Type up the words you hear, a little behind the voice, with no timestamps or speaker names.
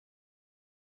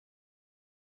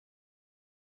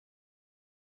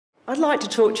I'd like to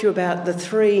talk to you about the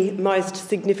three most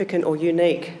significant or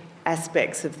unique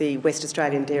aspects of the West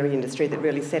Australian dairy industry that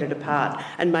really set it apart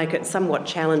and make it somewhat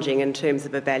challenging in terms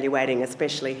of evaluating,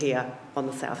 especially here on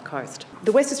the South Coast.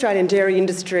 The West Australian dairy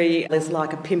industry is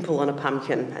like a pimple on a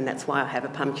pumpkin, and that's why I have a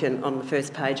pumpkin on the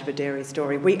first page of a dairy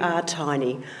story. We are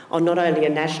tiny on not only a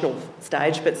national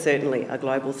stage, but certainly a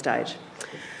global stage.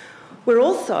 We're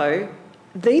also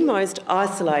the most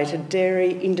isolated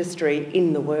dairy industry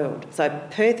in the world. So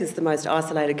Perth is the most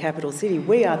isolated capital city.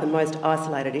 We are the most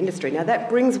isolated industry. Now that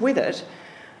brings with it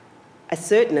a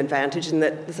certain advantage in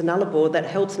that there's a nullarbor that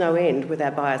helps no end with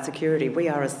our biosecurity. We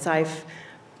are a safe,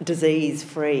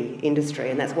 disease-free industry,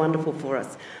 and that's wonderful for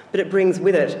us. But it brings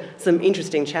with it some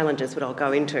interesting challenges that I'll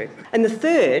go into. And the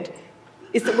third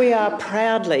is that we are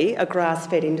proudly a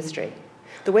grass-fed industry.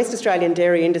 The West Australian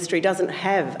dairy industry doesn't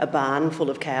have a barn full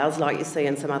of cows like you see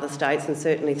in some other states and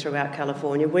certainly throughout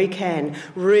California. We can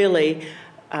really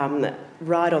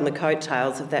ride on the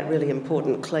coattails of that really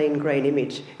important clean green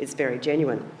image. It's very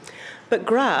genuine. But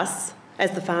grass, as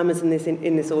the farmers in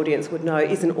this audience would know,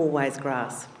 isn't always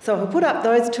grass. So I'll put up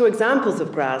those two examples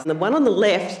of grass. The one on the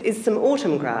left is some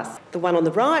autumn grass. The one on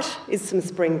the right is some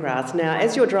spring grass. Now,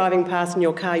 as you're driving past in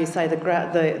your car, you say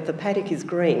the paddock is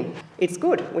green. It's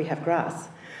good, we have grass.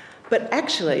 But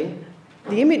actually,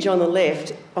 the image on the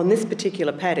left on this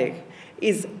particular paddock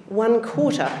is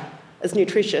 1/4 as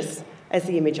nutritious as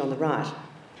the image on the right.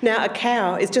 Now, a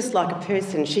cow is just like a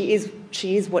person. She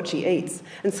is what she eats.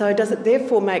 And so does it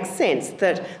therefore make sense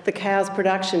that the cow's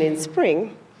production in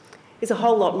spring is a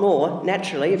whole lot more,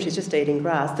 naturally, if she's just eating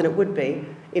grass, than it would be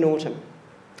in autumn?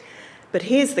 But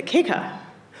here's the kicker.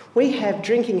 We have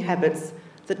drinking habits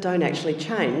that don't actually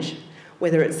change,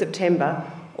 whether it's September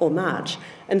or March.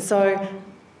 And so,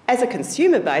 as a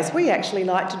consumer base, we actually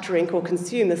like to drink or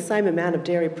consume the same amount of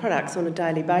dairy products on a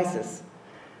daily basis.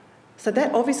 So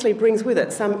that obviously brings with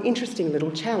it some interesting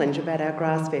little challenge about our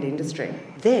grass-fed industry.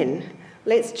 Then,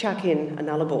 let's chuck in a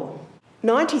nullarbor.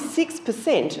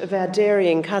 96% of our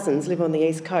dairying cousins live on the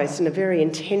East Coast in a very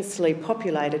intensely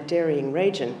populated dairying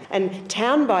region. And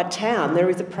town by town, there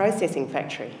is a processing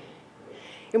factory.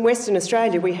 In Western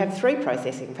Australia, we have 3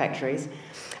 processing factories.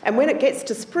 And when it gets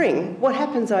to spring, what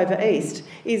happens over east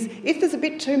is if there's a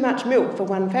bit too much milk for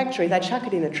one factory, they chuck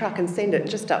it in a truck and send it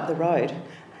just up the road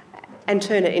and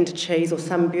turn it into cheese or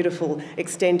some beautiful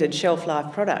extended shelf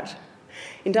life product.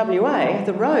 In WA,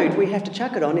 the road we have to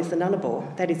chuck it on is the nullarbor.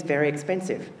 That is very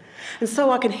expensive. And so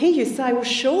I can hear you say, well,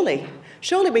 surely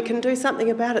we can do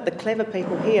something about it. The clever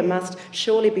people here must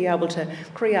surely be able to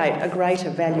create a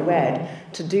greater value add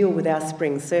to deal with our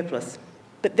spring surplus.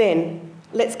 But then,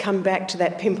 let's come back to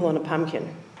that pimple on a pumpkin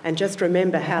and just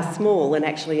remember how small and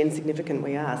actually insignificant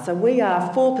we are. So we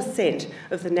are 4%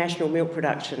 of the national milk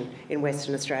production in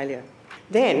Western Australia.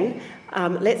 Then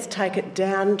let's take it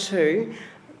down to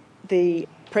the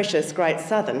precious Great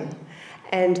Southern,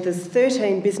 and there's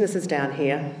 13 businesses down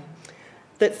here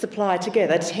that supply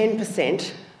together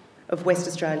 10% of West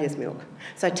Australia's milk.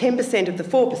 So 10% of the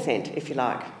 4%, if you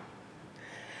like.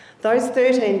 Those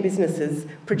 13 businesses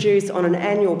produce on an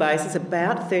annual basis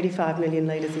about 35 million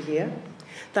litres a year.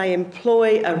 They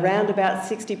employ around about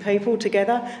 60 people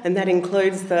together, and that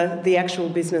includes the actual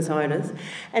business owners.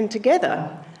 And together,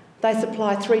 they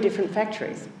supply 3 different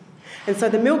factories. And so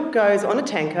the milk goes on a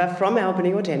tanker from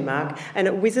Albany or Denmark, and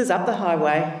it whizzes up the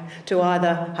highway to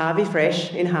either Harvey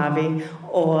Fresh in Harvey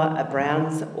or a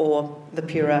Browns or the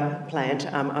Pura plant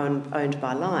owned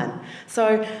by Lion.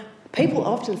 So people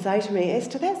often say to me,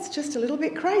 Esther, that's just a little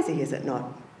bit crazy, is it not?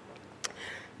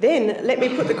 Then let me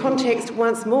put the context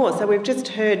once more. So we've just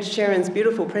heard Sharon's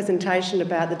beautiful presentation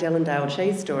about the Dellendale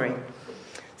cheese story.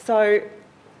 So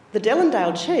the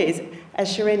Dellendale cheese,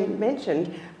 as Sharon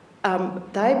mentioned,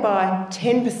 they buy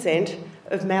 10%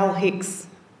 of Mal Hicks'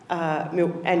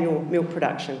 annual milk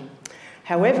production.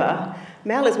 However,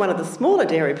 Mal is one of the smaller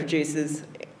dairy producers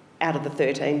out of the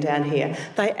 13 down here.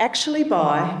 They actually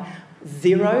buy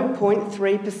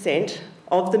 0.3%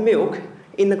 of the milk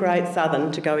in the Great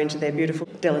Southern to go into their beautiful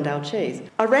Dellendale cheese.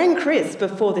 I rang Chris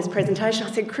before this presentation.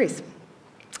 I said, Chris,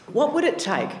 what would it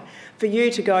take for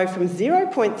you to go from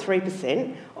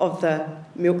 0.3% of the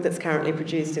milk that's currently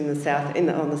produced in the south,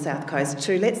 on the South Coast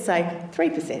to, let's say,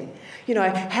 3%? You know,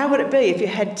 how would it be if you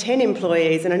had 10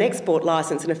 employees and an export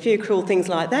licence and a few cool things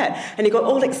like that? And he got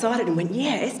all excited and went,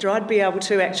 yeah, Esther, I'd be able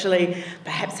to actually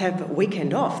perhaps have a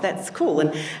weekend off. That's cool.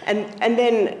 And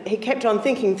then he kept on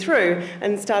thinking through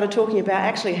and started talking about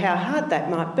actually how hard that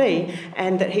might be,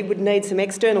 and that he would need some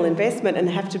external investment and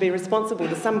have to be responsible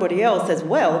to somebody else as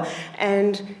well.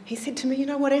 And he said to me, you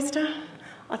know what, Esther?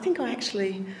 I think I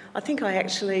actually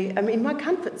am in my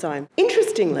comfort zone.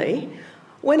 Interestingly,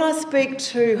 When I speak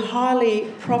to highly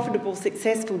profitable,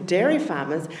 successful dairy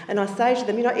farmers and I say to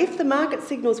them, if the market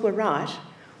signals were right,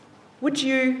 would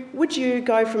you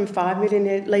go from 5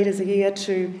 million litres a year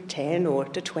to 10 or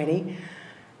to 20?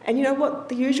 And you know what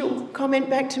the usual comment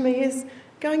back to me is?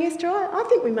 Going, Esther, I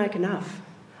think we make enough.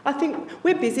 I think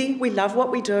we're busy, we love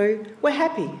what we do, we're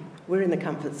happy. We're in the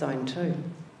comfort zone too.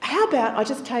 How about I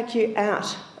just take you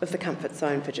out of the comfort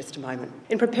zone for just a moment?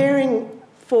 In preparing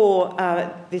for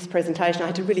this presentation, I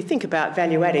had to really think about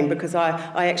value adding because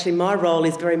my role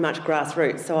is very much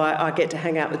grassroots, so I get to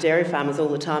hang out with dairy farmers all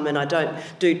the time and I don't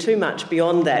do too much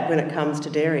beyond that when it comes to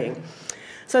dairying.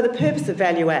 So the purpose of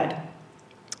value add,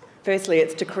 firstly,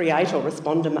 it's to create or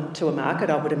respond to a market,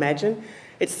 I would imagine.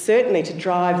 It's certainly to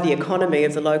drive the economy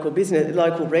of the local business,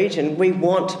 local region. We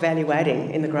want value adding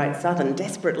in the Great Southern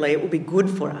desperately. It will be good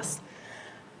for us.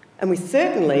 And we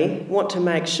certainly want to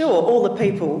make sure all the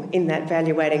people in that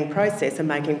value adding process are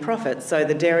making profits. So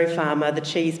the dairy farmer, the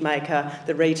cheese maker,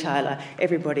 the retailer,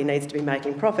 everybody needs to be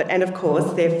making profit. And of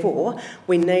course, therefore,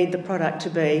 we need the product to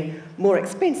be more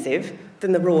expensive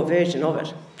than the raw version of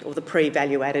it, or the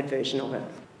pre-value added version of it.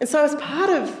 And so as part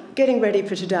of getting ready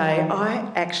for today,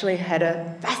 I actually had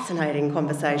a fascinating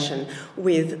conversation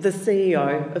with the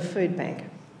CEO of Foodbank.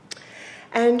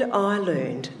 And I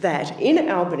learned that in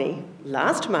Albany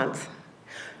last month,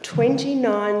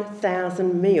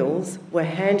 29,000 meals were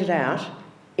handed out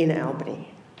in Albany.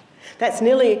 That's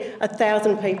nearly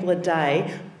 1,000 people a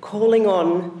day calling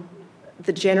on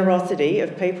the generosity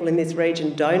of people in this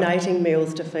region donating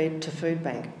meals to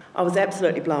Foodbank. I was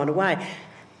absolutely blown away.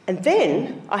 And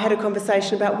then I had a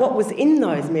conversation about what was in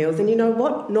those meals, and you know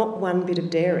what? Not one bit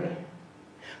of dairy.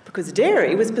 Because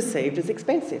dairy was perceived as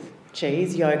expensive.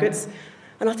 Cheese, yoghurts.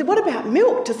 And I said, what about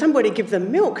milk? Does somebody give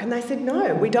them milk? And they said,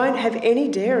 no, we don't have any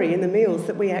dairy in the meals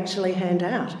that we actually hand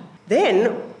out.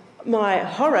 Then my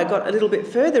horror got a little bit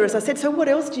further as I said, so what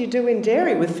else do you do in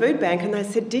dairy with Foodbank? And they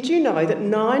said, did you know that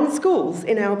 9 schools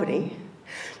in Albany,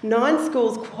 9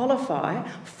 schools qualify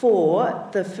for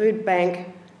the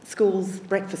Foodbank Schools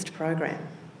breakfast program?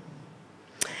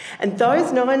 And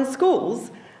those 9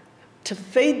 schools, to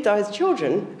feed those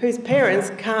children whose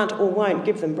parents can't or won't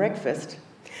give them breakfast,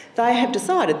 they have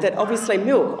decided that obviously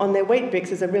milk on their wheat bix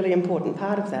is a really important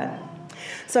part of that.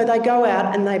 So they go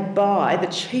out and they buy the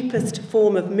cheapest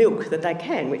form of milk that they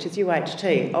can, which is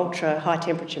UHT, ultra high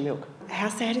temperature milk. How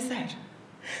sad is that?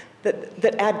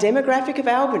 That our demographic of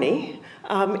Albany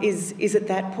is at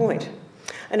that point.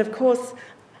 And of course,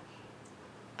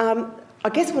 I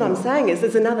guess what I'm saying is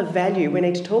there's another value we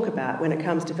need to talk about when it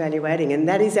comes to value adding, and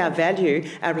that is our value,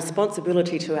 our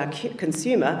responsibility to our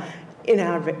consumer in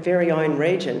our very own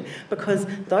region, because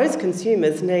those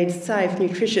consumers need safe,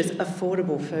 nutritious,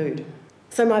 affordable food.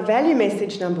 So my value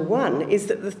message number 1 is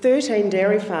that the 13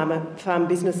 dairy farm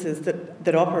businesses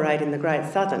that operate in the Great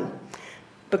Southern,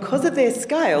 because of their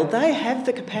scale, they have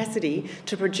the capacity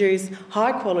to produce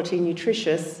high quality,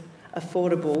 nutritious,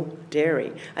 affordable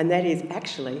dairy. And that is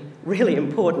actually really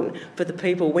important for the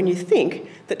people when you think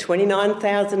that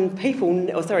 29,000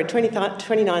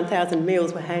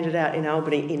 meals were handed out in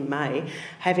Albany in May.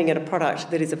 Having a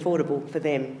product that is affordable for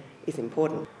them is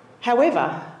important.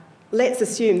 However, let's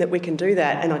assume that we can do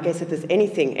that, and I guess if there's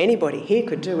anything anybody here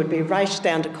could do would be race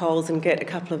down to Coles and get a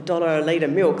couple of $1 a litre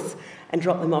milks and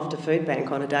drop them off to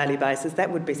Foodbank on a daily basis.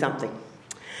 That would be something.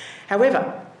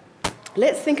 However,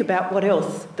 let's think about what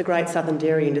else the Great Southern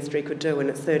dairy industry could do in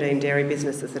its 13 dairy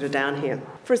businesses that are down here.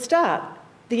 For a start,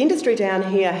 the industry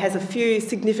down here has a few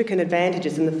significant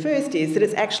advantages, and the first is that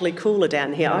it's actually cooler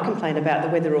down here. I complain about the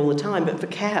weather all the time, but for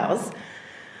cows,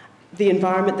 the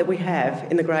environment that we have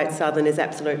in the Great Southern is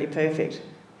absolutely perfect.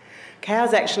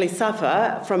 Cows actually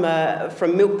suffer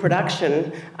from milk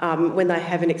production when they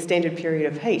have an extended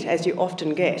period of heat, as you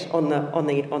often get on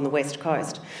the West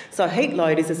Coast. So heat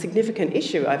load is a significant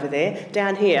issue over there.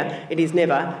 Down here, it is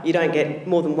never. You don't get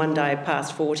more than 1 day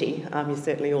past 40. You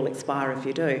certainly all expire if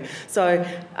you do. So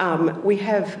we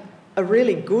have a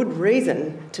really good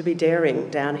reason to be dairying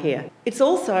down here. It's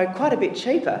also quite a bit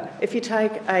cheaper. If you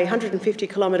take a 150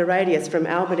 kilometre radius from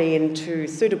Albany into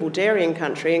suitable dairying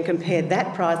country and compare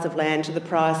that price of land to the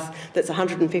price that's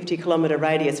 150 kilometre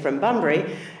radius from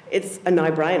Bunbury, it's a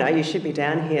no-brainer. You should be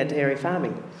down here dairy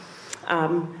farming.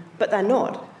 But they're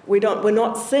not. We're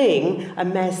not seeing a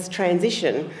mass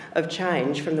transition of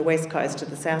change from the West Coast to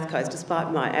the South Coast,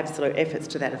 despite my absolute efforts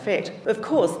to that effect. Of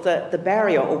course, the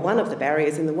barrier, or one of the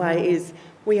barriers in the way, is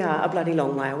we are a bloody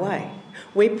long way away.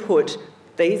 We put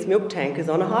these milk tankers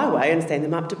on a highway and send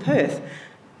them up to Perth.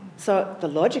 So the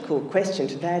logical question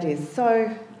to that is,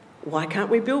 so why can't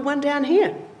we build one down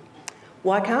here?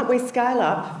 Why can't we scale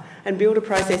up and build a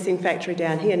processing factory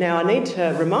down here. Now, I need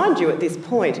to remind you at this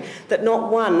point that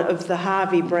not one of the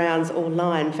Harvey, Browns or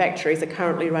Lion factories are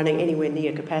currently running anywhere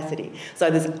near capacity.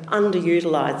 So there's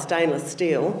underutilised stainless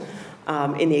steel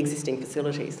in the existing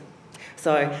facilities.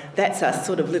 So that's a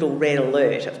sort of little red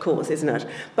alert, of course, isn't it?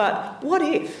 But what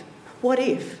if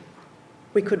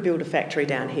we could build a factory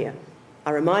down here? I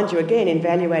remind you again, in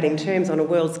valuating terms on a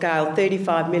world scale,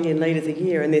 35 million litres a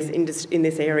year in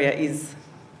this area is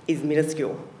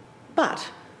minuscule. But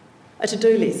a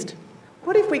to-do list.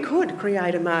 What if we could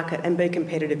create a market and be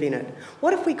competitive in it?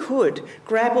 What if we could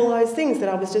grab all those things that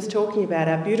I was just talking about,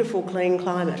 our beautiful clean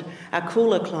climate, our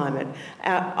cooler climate,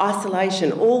 our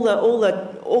isolation, all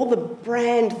the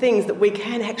brand things that we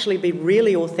can actually be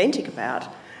really authentic about,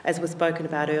 as was spoken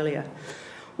about earlier?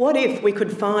 What if we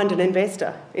could find an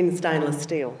investor in stainless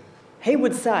steel? He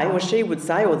would say, or she would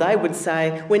say, or they would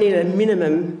say, we need a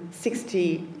minimum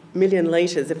 60 million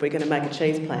litres if we're going to make a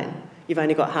cheese plant. You've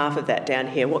only got half of that down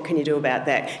here. What can you do about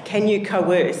that? Can you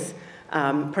coerce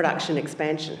production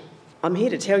expansion? I'm here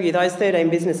to tell you those 13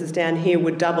 businesses down here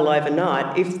would double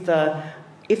overnight if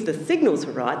the signals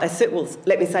were right.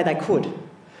 Let me say they could.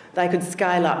 They could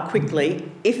scale up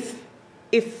quickly if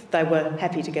they were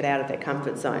happy to get out of their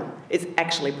comfort zone. It's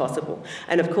actually possible.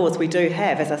 And of course we do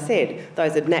have, as I said,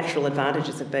 those natural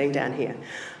advantages of being down here.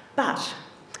 But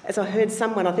as I heard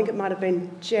someone, I think it might have been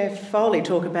Jeff Foley,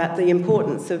 talk about the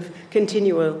importance of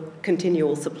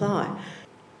continual supply.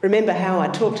 Remember how I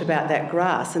talked about that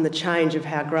grass and the change of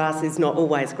how grass is not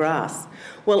always grass?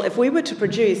 Well, if we were to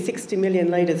produce 60 million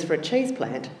litres for a cheese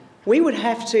plant, we would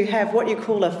have to have what you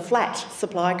call a flat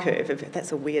supply curve.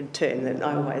 That's a weird term that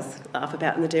I always laugh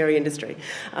about in the dairy industry,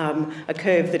 a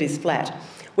curve that is flat.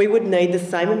 We would need the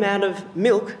same amount of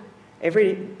milk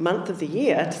every month of the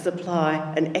year to supply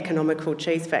an economical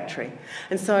cheese factory.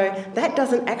 And so that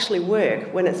doesn't actually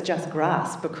work when it's just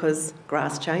grass, because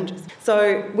grass changes.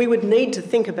 So we would need to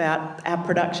think about our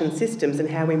production systems and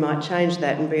how we might change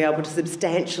that and be able to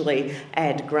substantially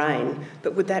add grain.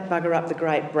 But would that bugger up the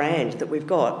great brand that we've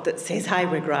got that says, hey,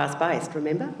 we're grass-based?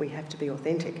 Remember, we have to be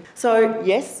authentic. So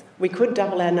yes, we could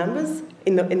double our numbers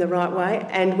in the right way,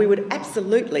 and we would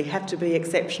absolutely have to be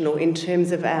exceptional in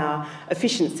terms of our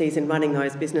efficiencies in running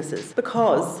those businesses,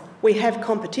 because we have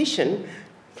competition.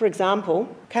 For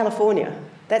example, California.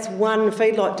 That's one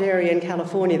feedlot dairy in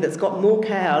California that's got more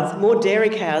cows, more dairy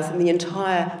cows than the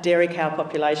entire dairy cow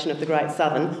population of the Great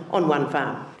Southern on one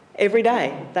farm. Every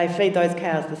day they feed those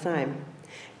cows the same.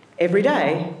 Every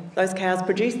day those cows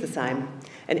produce the same.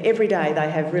 And every day they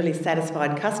have really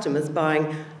satisfied customers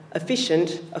buying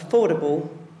efficient, affordable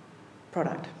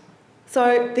product.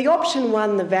 So the option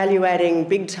one, the value-adding,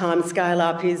 big-time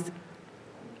scale-up, is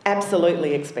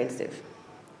absolutely expensive.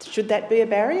 Should that be a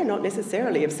barrier? Not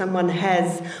necessarily, if someone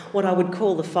has what I would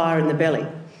call the fire in the belly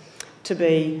to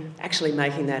be actually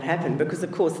making that happen, because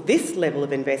of course this level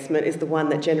of investment is the one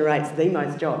that generates the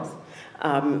most jobs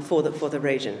for the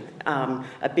region.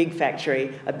 A big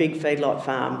factory, a big feedlot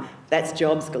farm, that's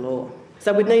jobs galore.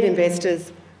 So we'd need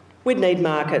investors, we'd need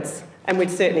markets, and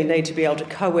we'd certainly need to be able to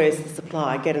coerce the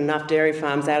supply, get enough dairy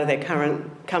farms out of their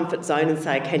current comfort zone and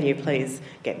say, can you please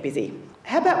get busy?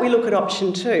 How about we look at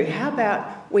option two? How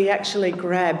about we actually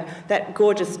grab that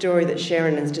gorgeous story that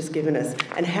Sharon has just given us,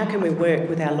 and how can we work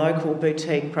with our local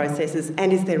boutique processors,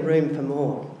 and is there room for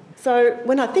more? So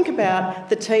when I think about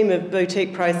the team of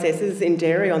boutique processors in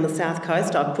dairy on the South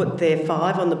Coast, I've put their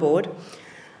 5 on the board,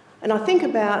 and I think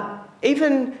about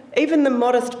even the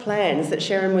modest plans that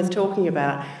Sharon was talking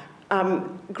about.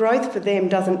 Growth for them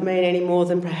doesn't mean any more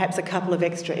than perhaps a couple of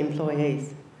extra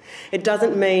employees. It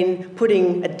doesn't mean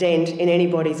putting a dent in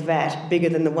anybody's VAT bigger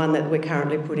than the one that we're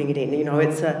currently putting it in. You know,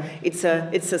 it's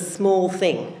a small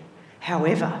thing.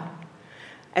 However,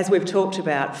 as we've talked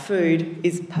about, food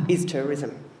is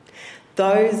tourism.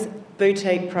 Those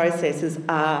boutique processors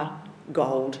are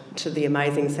gold to the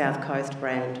amazing South Coast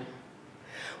brand.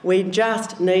 We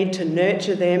just need to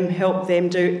nurture them, help them,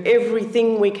 do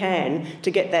everything we can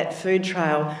to get that food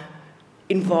trail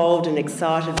involved and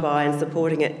excited by and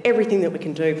supporting it, everything that we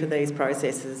can do for these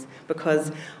processors,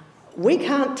 because we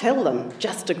can't tell them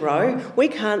just to grow. We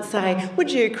can't say, would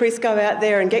you, Chris, go out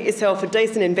there and get yourself a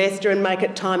decent investor and make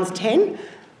it times 10?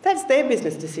 That's their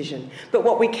business decision. But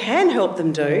what we can help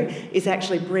them do is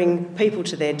actually bring people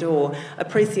to their door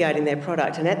appreciating their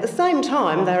product, and at the same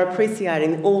time they're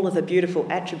appreciating all of the beautiful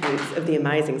attributes of the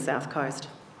amazing South Coast.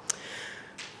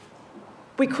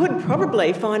 We could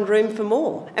probably find room for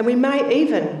more, and we may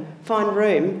even find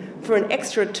room for an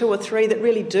extra 2 or 3 that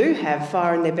really do have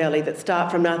fire in their belly, that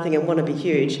start from nothing and want to be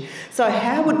huge. So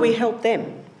how would we help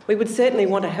them? We would certainly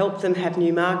want to help them have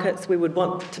new markets. We would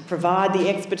want to provide the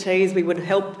expertise. We would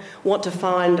want to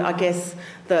find, I guess,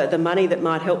 the money that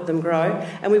might help them grow.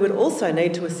 And we would also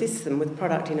need to assist them with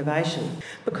product innovation.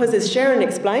 Because as Sharon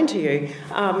explained to you,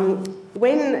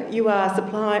 when you are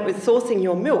sourcing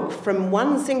your milk from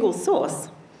one single source,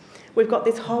 we've got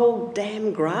this whole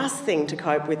damn grass thing to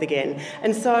cope with again.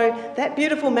 And so that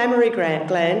beautiful mammary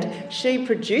gland, she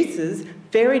produces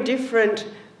very different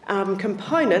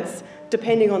components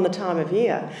depending on the time of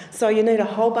year. So you need a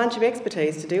whole bunch of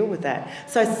expertise to deal with that.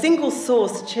 So single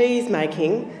source cheese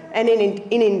making, and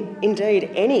indeed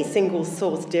any single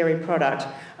source dairy product,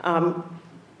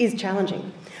 is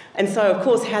challenging. And so, of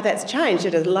course, how that's changed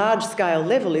at a large-scale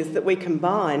level is that we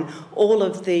combine all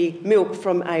of the milk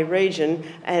from a region,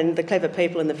 and the clever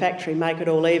people in the factory make it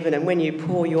all even, and when you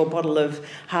pour your bottle of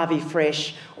Harvey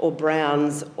Fresh or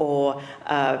Browns or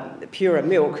Pura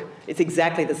milk, it's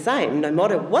exactly the same, no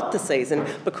matter what the season,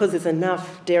 because there's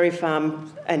enough dairy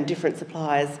farm and different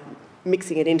suppliers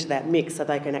mixing it into that mix so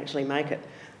they can actually make it.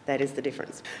 That is the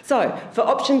difference. So, for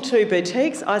option 2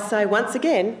 boutiques, I say once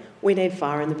again, we need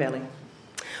fire in the belly.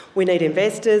 We need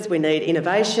investors, we need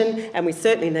innovation, and we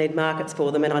certainly need markets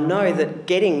for them. And I know that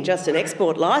getting just an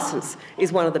export licence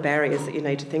is one of the barriers that you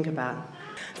need to think about.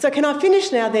 So can I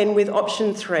finish now then with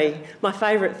option 3, my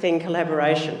favourite thing,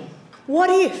 collaboration. What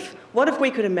if we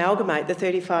could amalgamate the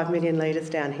 35 million litres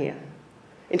down here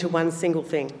into one single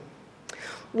thing?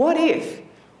 What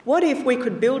if we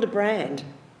could build a brand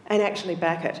and actually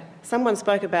back it? Someone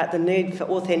spoke about the need for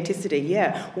authenticity.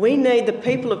 Yeah, we need the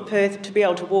people of Perth to be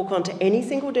able to walk onto any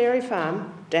single dairy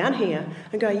farm down here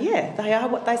and go, yeah, they are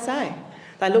what they say.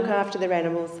 They look after their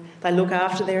animals, they look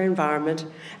after their environment,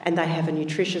 and they have a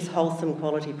nutritious, wholesome,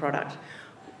 quality product.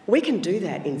 We can do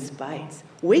that in spades.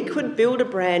 We could build a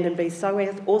brand and be so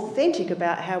authentic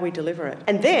about how we deliver it.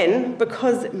 And then,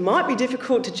 because it might be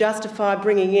difficult to justify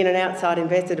bringing in an outside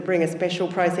investor to bring a special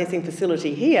processing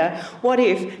facility here, what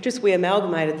if just we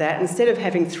amalgamated that? Instead of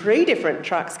having 3 different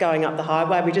trucks going up the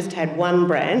highway, we just had one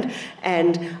brand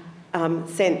and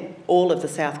sent all of the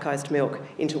South Coast milk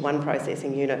into one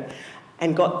processing unit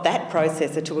and got that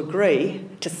processor to agree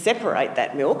to separate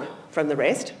that milk from the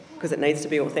rest, because it needs to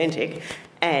be authentic,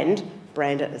 and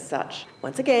brand it as such.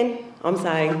 Once again, I'm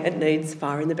saying it needs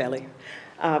fire in the belly,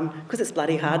 because it's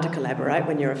bloody hard to collaborate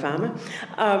when you're a farmer.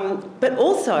 But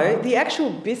also, the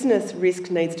actual business risk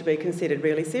needs to be considered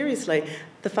really seriously.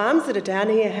 The farms that are down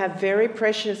here have very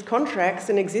precious contracts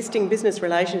and existing business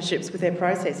relationships with their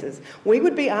processors. We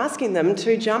would be asking them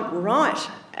to jump right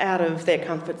out of their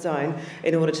comfort zone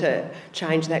in order to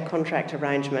change that contract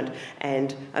arrangement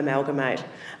and amalgamate.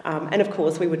 And of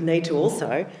course, we would need to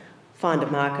also find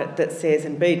a market that says,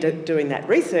 and be doing that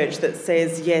research that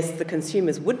says, yes, the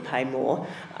consumers would pay more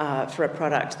for a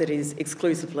product that is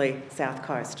exclusively South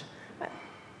Coast.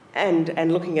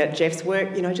 And looking at Jeff's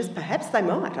work, you know, just perhaps they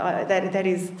might. That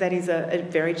is a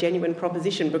very genuine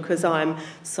proposition, because I'm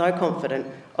so confident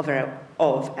of our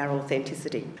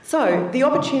authenticity. So the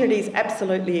opportunities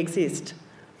absolutely exist,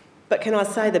 but can I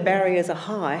say the barriers are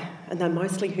high and they're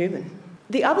mostly human.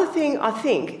 The other thing I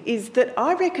think is that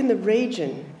I reckon the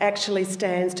region actually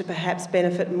stands to perhaps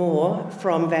benefit more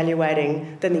from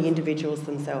valuating than the individuals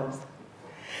themselves.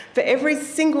 For every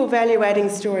single valuating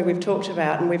story we've talked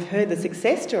about, and we've heard the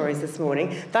success stories this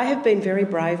morning, they have been very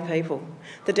brave people.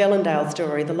 The Dellendale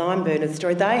story, the Lime Burners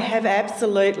story, they have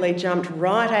absolutely jumped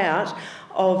right out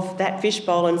of that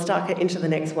fishbowl and stuck it into the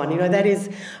next one. You know, that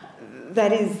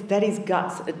is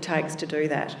guts it takes to do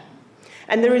that.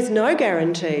 And there is no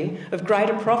guarantee of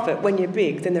greater profit when you're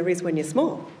big than there is when you're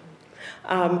small.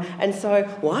 And so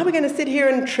why are we going to sit here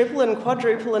and triple and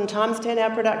quadruple and times 10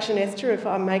 our production, Esther, if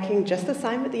I'm making just the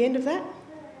same at the end of that?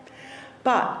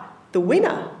 But the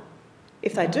winner,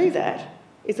 if they do that,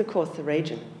 is of course the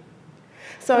region.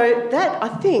 So that, I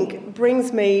think,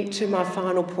 brings me to my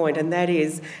final point, and that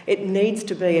is it needs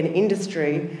to be an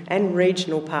industry and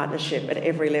regional partnership at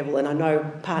every level. And I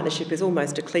know partnership is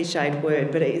almost a cliched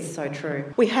word, but it is so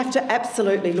true. We have to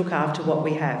absolutely look after what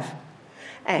we have.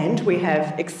 And we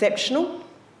have exceptional,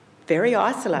 very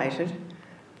isolated,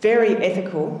 very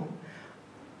ethical,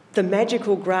 the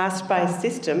magical grass-based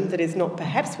system that is not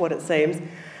perhaps what it seems,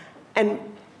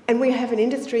 and we have an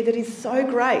industry that is so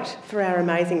great for our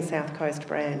amazing South Coast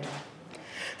brand.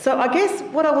 So I guess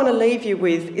what I want to leave you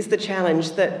with is the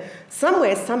challenge that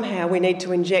somewhere, somehow, we need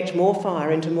to inject more fire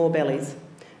into more bellies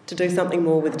to do something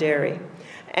more with dairy.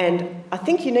 And I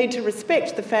think you need to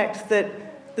respect the fact that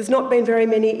there's not been very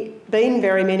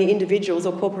many individuals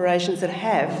or corporations that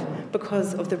have,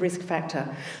 because of the risk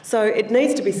factor. So it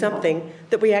needs to be something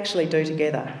that we actually do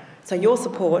together. So your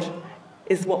support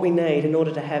is what we need in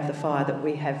order to have the fire that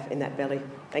we have in that belly.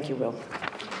 Thank you, Will.